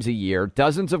climbs a year,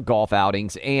 dozens of golf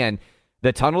outings, and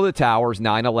the Tunnel to Towers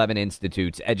 9/11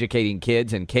 Institutes, educating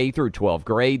kids in K through 12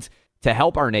 grades to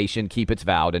help our nation keep its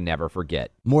vow to never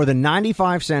forget. More than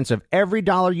 95 cents of every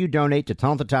dollar you donate to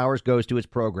Tunnel to Towers goes to its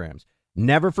programs.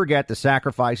 Never forget the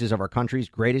sacrifices of our country's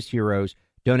greatest heroes.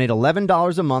 Donate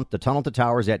 $11 a month to Tunnel to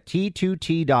Towers at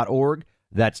T2T.org.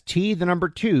 That's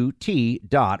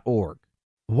T2T.org.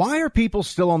 Why are people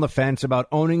still on the fence about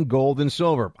owning gold and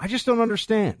silver? I just don't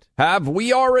understand. Have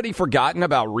we already forgotten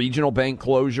about regional bank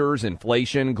closures,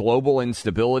 inflation, global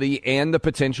instability, and the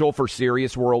potential for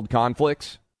serious world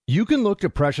conflicts? You can look to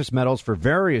precious metals for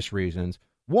various reasons.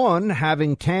 1,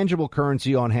 having tangible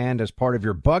currency on hand as part of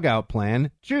your bug-out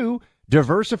plan. 2,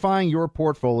 diversifying your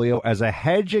portfolio as a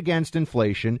hedge against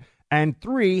inflation. And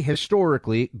 3,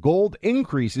 historically, gold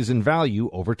increases in value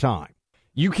over time.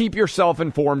 You keep yourself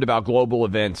informed about global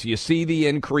events. You see the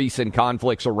increase in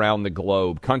conflicts around the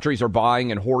globe. Countries are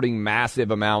buying and hoarding massive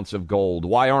amounts of gold.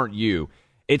 Why aren't you?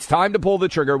 It's time to pull the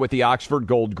trigger with the Oxford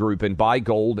Gold Group and buy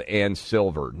gold and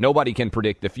silver. Nobody can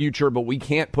predict the future, but we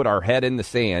can't put our head in the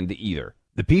sand either.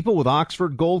 The people with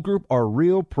Oxford Gold Group are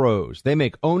real pros. They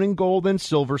make owning gold and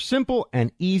silver simple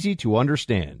and easy to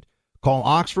understand. Call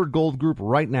Oxford Gold Group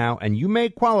right now, and you may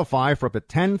qualify for up to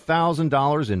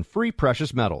 $10,000 in free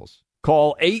precious metals.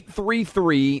 Call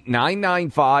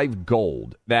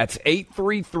 833-995-GOLD. That's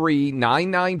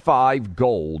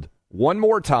 833-995-GOLD. One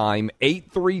more time,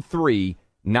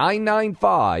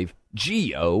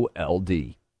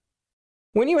 833-995-GOLD.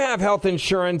 When you have health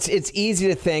insurance, it's easy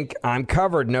to think, I'm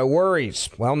covered, no worries.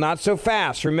 Well, not so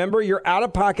fast. Remember, your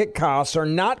out-of-pocket costs are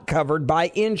not covered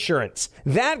by insurance.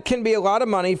 That can be a lot of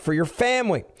money for your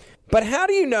family. But how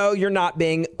do you know you're not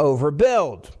being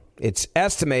overbilled? It's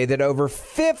estimated that over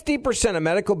 50% of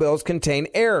medical bills contain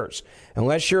errors.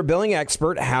 Unless you're a billing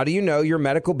expert, how do you know your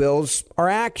medical bills are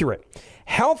accurate?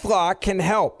 HealthLock can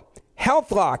help.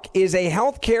 HealthLock is a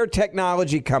healthcare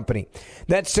technology company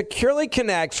that securely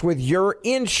connects with your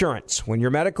insurance. When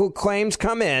your medical claims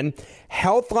come in,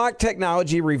 HealthLock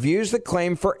technology reviews the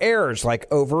claim for errors like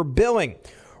overbilling,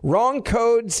 wrong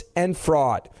codes, and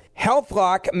fraud.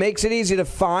 HealthLock makes it easy to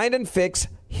find and fix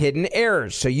hidden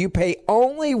errors, so you pay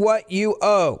only what you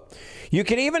owe. You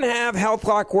can even have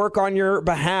HealthLock work on your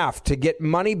behalf to get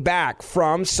money back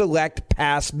from select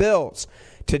past bills.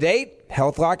 To date,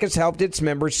 HealthLock has helped its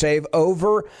members save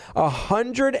over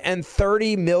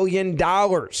 $130 million.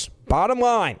 Bottom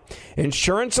line,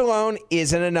 insurance alone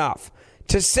isn't enough.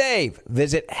 To save,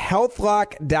 visit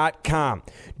healthlock.com.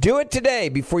 Do it today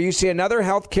before you see another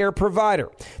healthcare provider.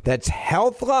 That's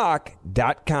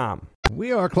healthlock.com.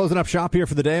 We are closing up shop here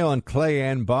for the day on Clay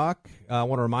and Buck. I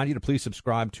want to remind you to please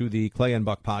subscribe to the Clay and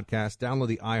Buck podcast. Download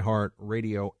the iHeart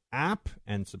Radio app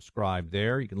and subscribe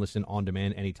there. You can listen on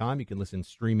demand anytime. You can listen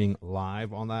streaming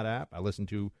live on that app. I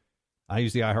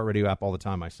use the iHeartRadio app all the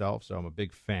time myself, so I'm a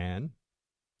big fan.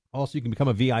 Also, you can become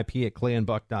a VIP at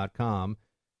clayandbuck.com.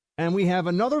 And we have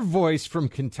another voice from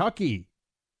Kentucky,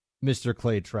 Mr.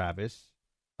 Clay Travis,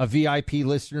 a VIP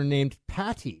listener named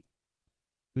Patty,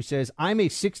 who says, I'm a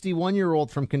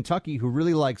 61-year-old from Kentucky who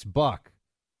really likes Buck.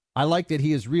 I like that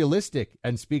he is realistic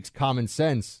and speaks common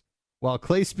sense, while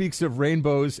Clay speaks of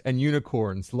rainbows and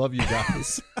unicorns. Love you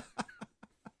guys.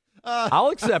 I'll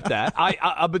accept that.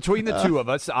 I between the two of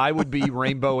us, I would be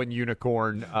rainbow and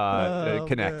unicorn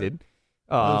connected.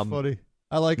 Man. That's funny.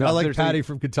 I like Patty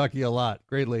from Kentucky a lot.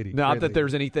 Great lady. Not that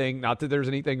there's there's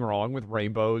anything wrong with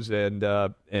rainbows and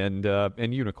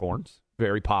unicorns.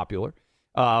 Very popular.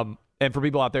 And for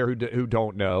people out there who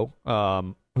don't know,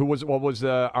 what was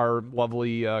our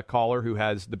lovely caller who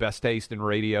has the best taste in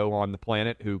radio on the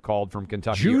planet, who called from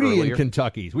Kentucky Judy earlier? in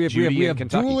Kentucky. We have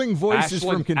Kentucky. dueling voices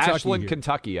from Kentucky. Ashland,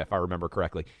 Kentucky, if I remember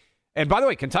correctly. And by the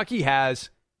way, Kentucky has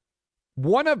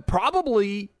one of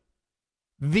probably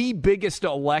the biggest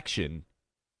election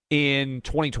in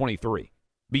 2023,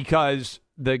 because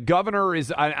the governor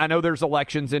is, I know there's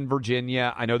elections in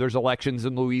Virginia. I know there's elections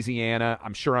in Louisiana.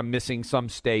 I'm sure I'm missing some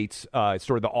states, sort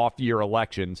of the off-year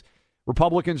elections.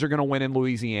 Republicans are going to win in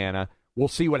Louisiana. We'll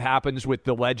see what happens with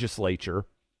the legislature.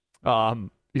 I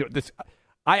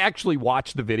actually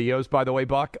watched the videos, by the way,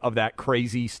 Buck, of that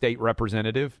crazy state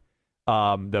representative,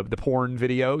 the porn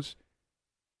videos.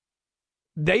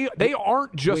 They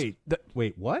aren't just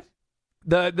wait, what?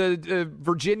 The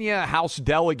Virginia House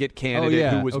delegate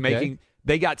candidate who was making,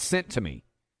 they got sent to me,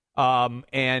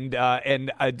 and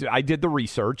I did the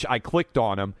research. I clicked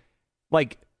on them.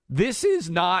 Like, this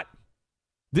is not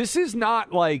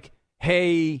like,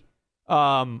 hey,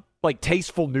 like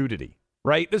tasteful nudity,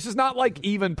 right? This is not like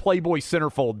even Playboy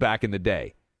Centerfold back in the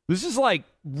day. This is like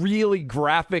really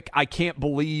graphic. I can't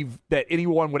believe that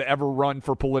anyone would ever run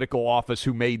for political office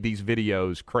who made these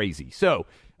videos crazy. So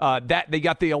that they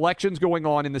got the elections going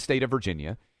on in the state of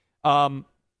Virginia. And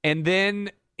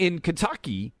then in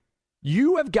Kentucky,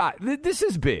 you have got, this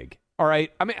is big. All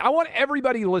right. I mean, I want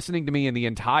everybody listening to me in the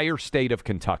entire state of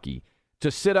Kentucky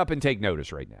to sit up and take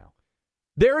notice right now.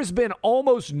 There has been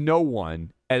almost no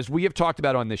one, as we have talked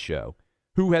about on this show,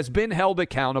 who has been held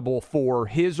accountable for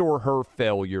his or her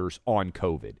failures on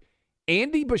COVID.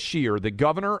 Andy Beshear, the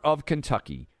governor of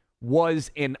Kentucky,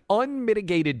 was an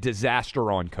unmitigated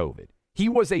disaster on COVID. He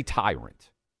was a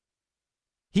tyrant.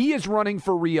 He is running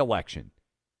for re-election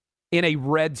in a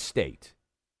red state.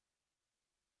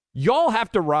 Y'all have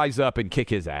to rise up and kick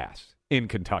his ass in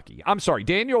Kentucky. I'm sorry,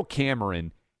 Daniel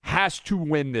Cameron has to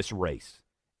win this race.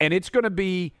 And it's going to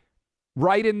be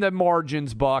right in the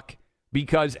margins, Buck,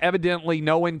 because evidently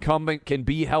no incumbent can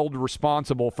be held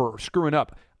responsible for screwing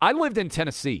up. I lived in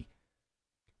Tennessee.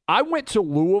 I went to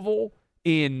Louisville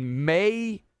in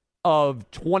May of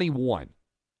 21.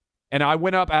 And I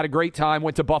went up, had a great time,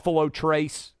 went to Buffalo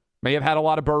Trace. May have had a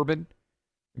lot of bourbon.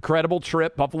 Incredible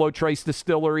trip, Buffalo Trace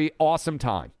Distillery. Awesome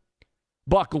time.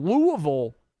 Buck,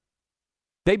 Louisville,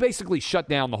 they basically shut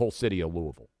down the whole city of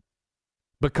Louisville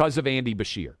because of Andy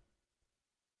Beshear.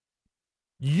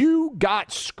 You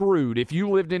got screwed if you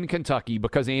lived in Kentucky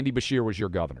because Andy Beshear was your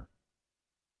governor.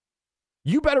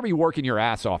 You better be working your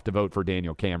ass off to vote for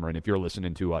Daniel Cameron if you're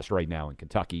listening to us right now in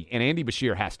Kentucky. And Andy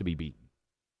Beshear has to be beaten.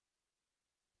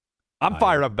 I'm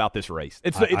fired up about this race.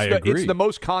 It's the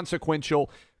most consequential,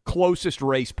 closest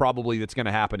race probably that's going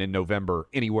to happen in November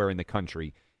anywhere in the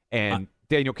country. And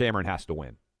Daniel Cameron has to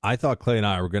win. I thought Clay and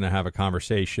I were going to have a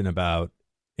conversation about,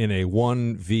 in a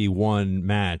 1v1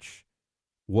 match,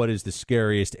 what is the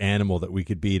scariest animal that we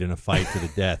could beat in a fight to the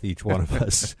death, each one of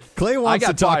us. Clay wants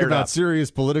to talk about serious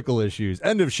political issues.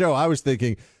 End of show. I was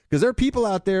thinking, because there are people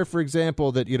out there, for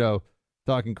example, that,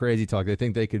 talking crazy talk, they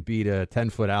think they could beat a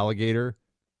 10-foot alligator.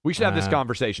 We should have this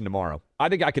conversation tomorrow. I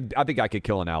think I could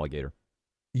kill an alligator.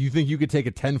 You think you could take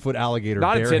a 10-foot alligator?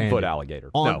 Not a 10-foot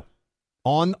alligator. No.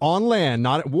 On land,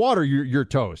 not at water, you're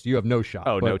toast. You have no shot.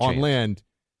 Oh, no chance. On land,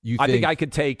 I think I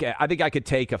could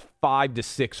take a 5 to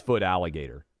 6 foot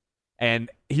alligator.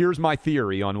 And here's my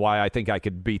theory on why I think I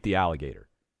could beat the alligator.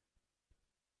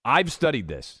 I've studied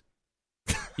this.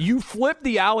 You flip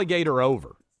the alligator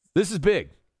over. This is big.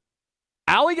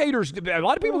 Alligators, a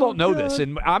lot of people don't know this,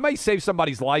 and I may save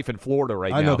somebody's life in Florida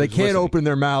right now. I know, they can't open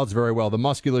their mouths very well. The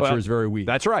musculature is very weak.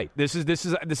 That's right. This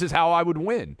is how I would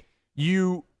win.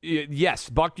 Yes,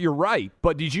 Buck, you're right.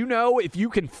 But did you know if you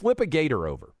can flip a gator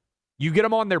over, you get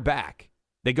them on their back,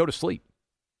 they go to sleep.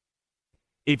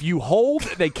 If you hold,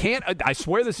 they can't. I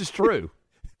swear this is true.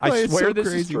 I swear this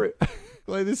is true.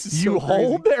 Clay, this is you so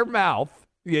hold their mouth,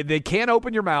 They can't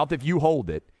open your mouth if you hold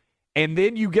it. And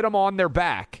then you get them on their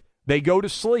back. They go to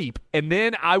sleep. And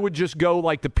then I would just go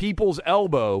like the people's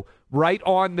elbow right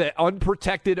on the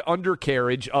unprotected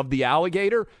undercarriage of the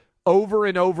alligator over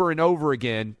and over and over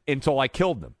again until I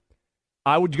killed them.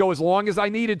 I would go as long as I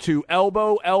needed to,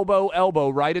 elbow, elbow, elbow,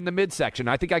 right in the midsection.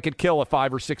 I think I could kill a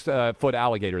 5 or 6 foot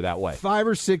alligator that way. 5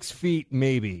 or 6 feet,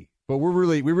 maybe. But we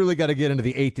really got to get into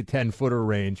the 8 to 10 footer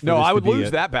range. No, I would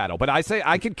lose that battle. But I say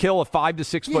I could kill a 5 to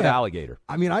 6 foot alligator.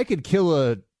 I mean, I could kill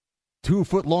a 2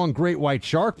 foot long great white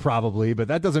shark probably, but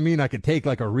that doesn't mean I could take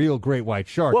like a real great white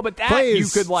shark. Well, but that Clay you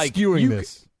is could like skewing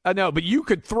this. No, but you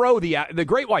could throw the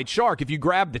great white shark. If you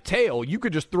grabbed the tail, you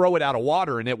could just throw it out of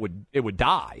water and it would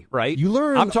die, right? You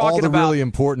learn I'm talking all the about really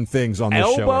important things on this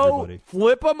show, everybody.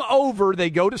 Flip them over,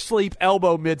 they go to sleep,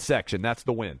 elbow midsection. That's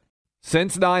the win.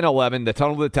 Since 9/11, the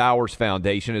Tunnel to Towers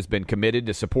Foundation has been committed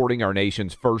to supporting our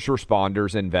nation's first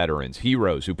responders and veterans,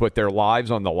 heroes who put their lives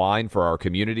on the line for our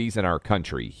communities and our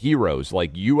country, heroes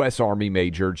like U.S. Army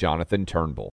Major Jonathan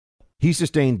Turnbull. He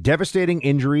sustained devastating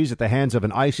injuries at the hands of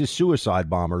an ISIS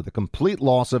suicide bomber, the complete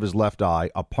loss of his left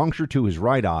eye, a puncture to his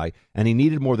right eye, and he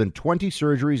needed more than 20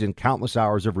 surgeries and countless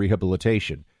hours of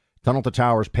rehabilitation. Tunnel to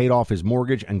Towers paid off his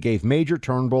mortgage and gave Major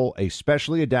Turnbull a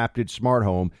specially adapted smart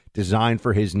home designed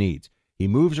for his needs. He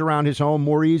moves around his home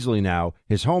more easily now.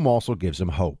 His home also gives him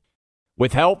hope.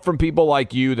 With help from people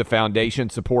like you, the foundation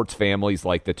supports families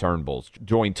like the Turnbulls.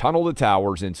 Join Tunnel to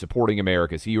Towers in supporting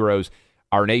America's heroes,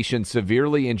 our nation's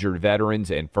severely injured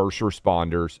veterans and first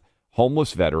responders,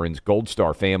 homeless veterans, Gold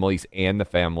Star families, and the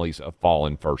families of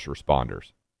fallen first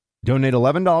responders. Donate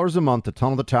 $11 a month to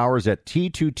Tunnel to Towers at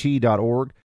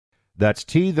T2T.org. That's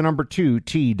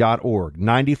T2T.org.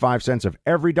 95 cents of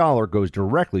every dollar goes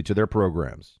directly to their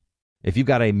programs. If you've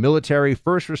got a military,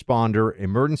 first responder,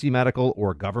 emergency medical,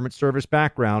 or government service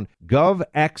background,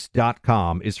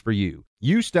 GovX.com is for you.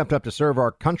 You stepped up to serve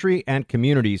our country and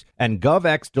communities, and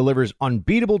GovX delivers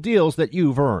unbeatable deals that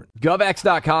you've earned.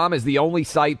 GovX.com is the only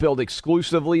site built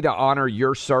exclusively to honor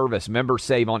your service. Members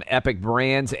save on epic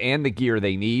brands and the gear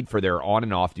they need for their on-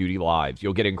 and off-duty lives.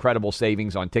 You'll get incredible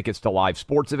savings on tickets to live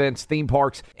sports events, theme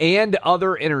parks, and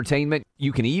other entertainment.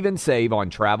 You can even save on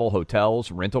travel,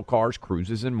 hotels, rental cars,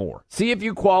 cruises, and more. See if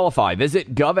you qualify.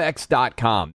 Visit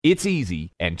GovX.com. It's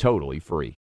easy and totally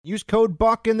free. Use code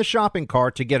BUCK in the shopping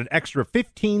cart to get an extra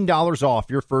 $15 off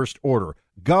your first order.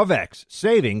 GovX,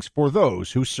 savings for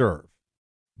those who serve.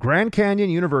 Grand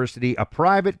Canyon University, a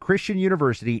private Christian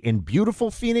university in beautiful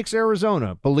Phoenix,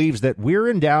 Arizona, believes that we're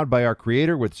endowed by our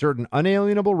Creator with certain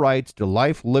unalienable rights to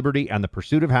life, liberty, and the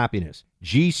pursuit of happiness.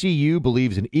 GCU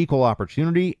believes in equal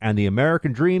opportunity, and the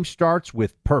American dream starts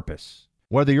with purpose.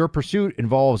 Whether your pursuit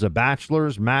involves a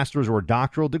bachelor's, master's, or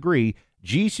doctoral degree,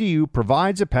 GCU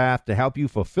provides a path to help you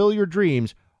fulfill your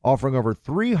dreams, offering over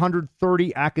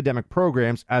 330 academic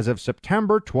programs as of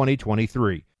September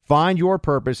 2023. Find your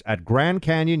purpose at Grand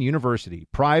Canyon University.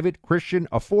 Private, Christian,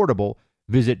 affordable.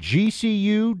 Visit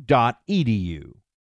gcu.edu.